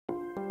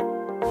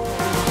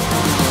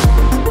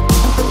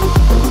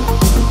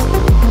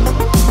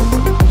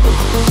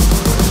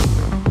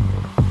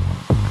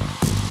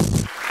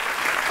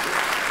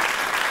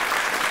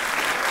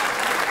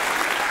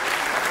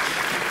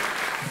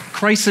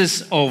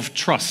crisis of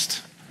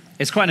trust.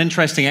 It's quite an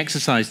interesting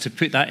exercise to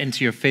put that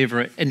into your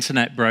favorite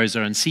internet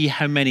browser and see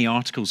how many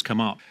articles come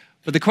up.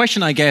 But the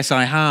question I guess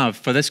I have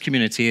for this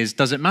community is,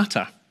 does it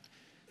matter?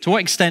 To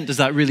what extent does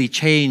that really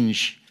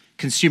change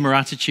consumer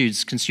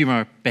attitudes,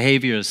 consumer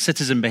behaviors,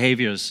 citizen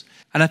behaviors?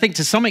 And I think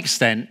to some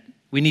extent,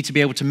 we need to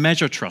be able to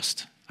measure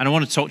trust. And I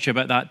want to talk to you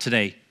about that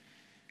today.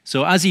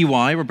 So as EY,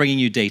 we're bringing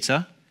you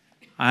data.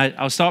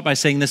 I'll start by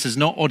saying this is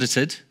not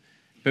audited,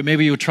 but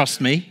maybe you'll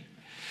trust me.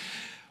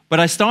 But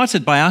I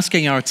started by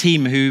asking our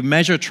team who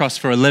measure trust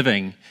for a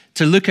living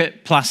to look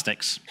at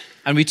plastics.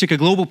 And we took a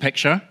global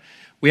picture.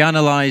 We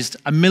analyzed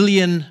 1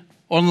 million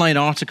online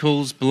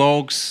articles,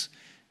 blogs,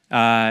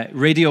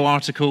 radio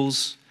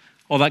articles,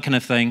 all that kind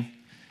of thing,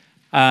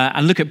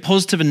 and look at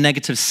positive and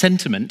negative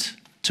sentiment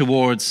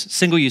towards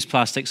single-use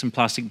plastics and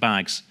plastic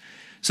bags.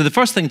 So the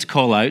first thing to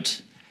call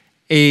out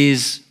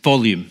is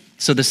volume.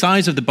 So the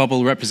size of the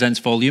bubble represents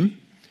volume.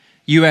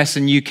 US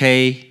and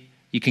UK,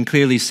 you can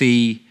clearly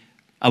see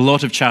a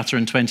lot of chatter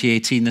in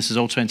 2018, this is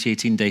all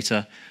 2018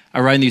 data,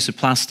 around the use of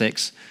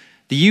plastics.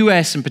 The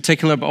US in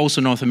particular, but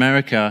also North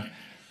America,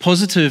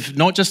 positive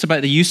not just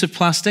about the use of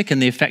plastic and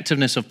the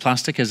effectiveness of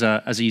plastic as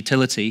a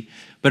utility,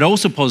 but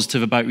also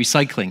positive about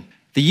recycling.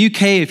 The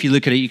UK, if you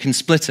look at it, you can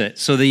split it.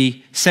 So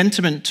the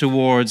sentiment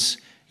towards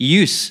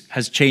use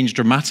has changed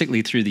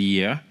dramatically through the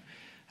year.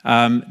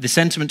 The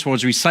sentiment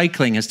towards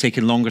recycling has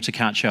taken longer to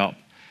catch up.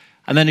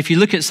 And then if you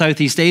look at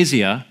Southeast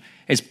Asia,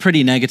 it's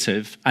pretty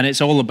negative, and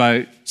it's all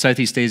about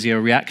Southeast Asia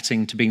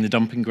reacting to being the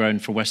dumping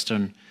ground for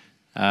Western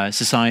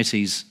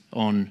societies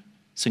on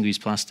single-use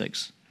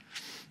plastics.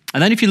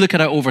 And then if you look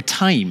at it over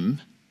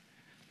time,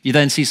 you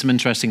then see some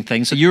interesting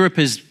things. So Europe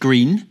is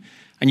green,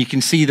 and you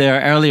can see there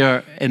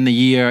earlier in the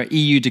year,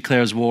 EU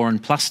declares war on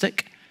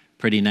plastic,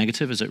 pretty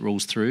negative as it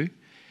rolls through.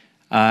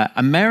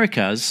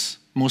 Americas,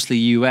 mostly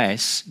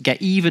US,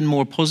 get even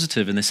more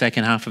positive in the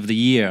second half of the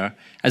year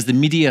as the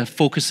media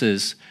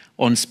focuses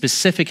on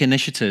specific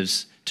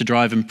initiatives to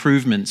drive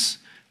improvements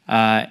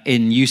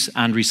in use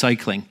and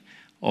recycling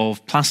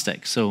of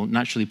plastic, so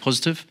naturally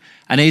positive.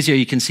 And Asia,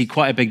 you can see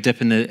quite a big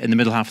dip in the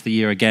middle half of the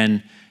year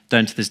again,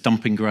 down to this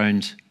dumping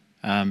ground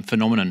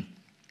phenomenon.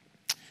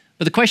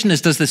 But the question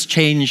is, does this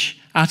change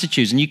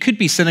attitudes? And you could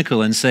be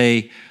cynical and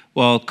say,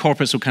 well,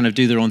 corporates will kind of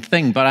do their own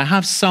thing, but I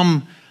have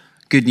some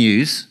good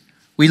news.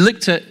 We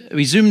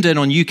zoomed in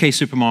on UK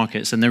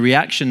supermarkets and the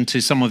reaction to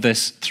some of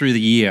this through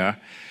the year.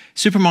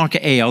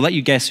 Supermarket A, I'll let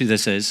you guess who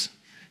this is.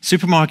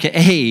 Supermarket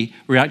A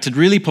reacted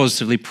really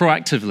positively,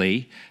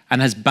 proactively,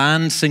 and has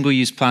banned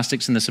single-use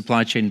plastics in the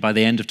supply chain by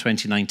the end of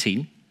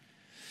 2019.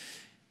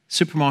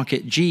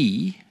 Supermarket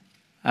G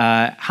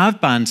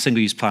have banned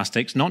single-use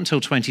plastics, not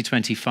until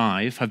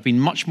 2025, have been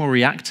much more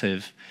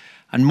reactive.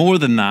 And more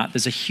than that,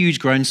 there's a huge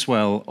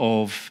groundswell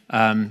of,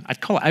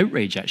 I'd call it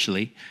outrage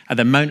actually, at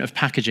the amount of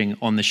packaging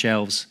on the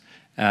shelves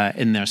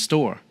in their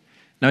store.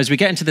 Now, as we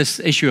get into this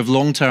issue of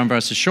long-term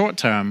versus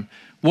short-term,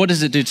 what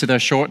does it do to their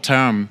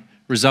short-term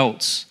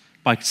results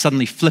by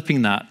suddenly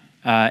flipping that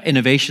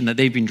innovation that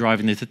they've been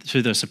driving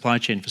through their supply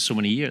chain for so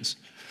many years?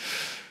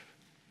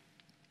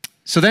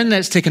 So then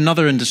let's take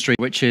another industry,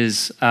 which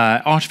is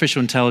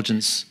artificial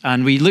intelligence.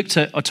 And we looked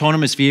at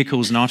autonomous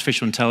vehicles and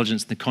artificial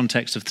intelligence in the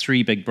context of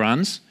 3 big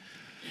brands.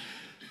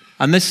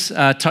 And this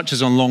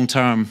touches on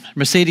long-term.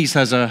 Mercedes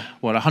has a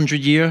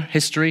 100-year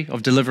history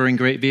of delivering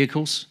great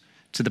vehicles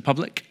to the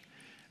public.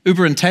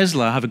 Uber and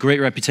Tesla have a great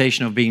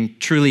reputation of being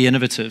truly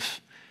innovative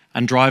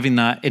and driving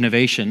that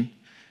innovation.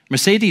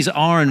 Mercedes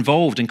are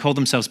involved and call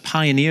themselves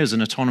pioneers in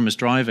autonomous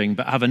driving,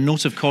 but have a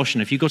note of caution.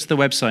 If you go to the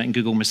website and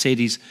Google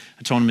Mercedes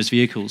autonomous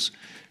vehicles,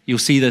 you'll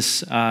see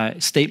this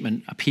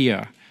statement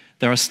appear.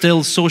 There are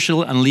still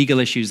social and legal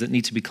issues that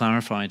need to be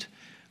clarified,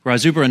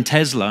 whereas Uber and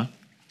Tesla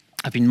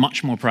have been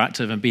much more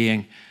proactive in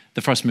being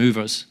the first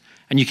movers.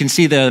 And you can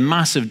see the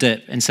massive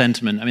dip in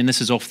sentiment. I mean,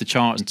 this is off the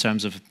chart in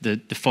terms of the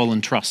fall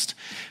in trust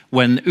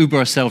when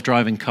Uber, a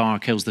self-driving car,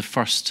 kills the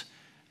first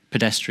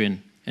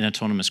pedestrian in an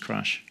autonomous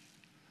crash.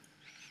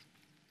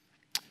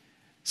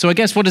 So I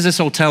guess what does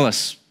this all tell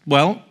us?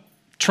 Well,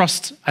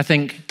 trust, I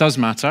think, does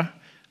matter.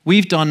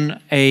 We've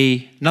done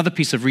another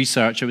piece of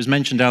research. It was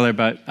mentioned earlier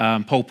about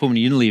Paul Pullman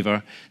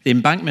Unilever. The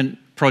Embankment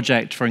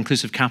Project for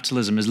Inclusive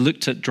Capitalism has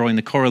looked at drawing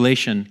the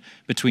correlation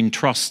between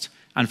trust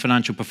and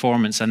financial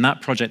performance, and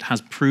that project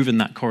has proven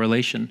that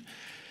correlation.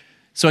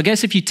 So I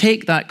guess if you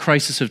take that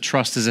crisis of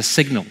trust as a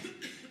signal,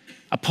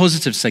 a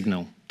positive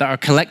signal, that our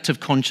collective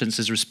conscience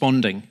is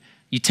responding,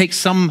 you take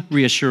some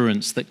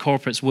reassurance that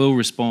corporates will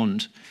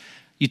respond.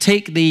 You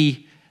take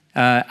the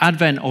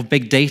advent of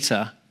big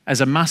data as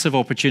a massive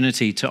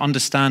opportunity to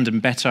understand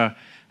and better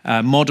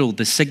model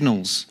the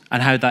signals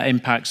and how that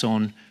impacts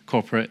on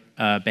corporate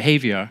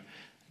behavior,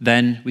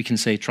 then we can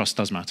say trust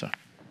does matter.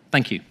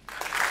 Thank you.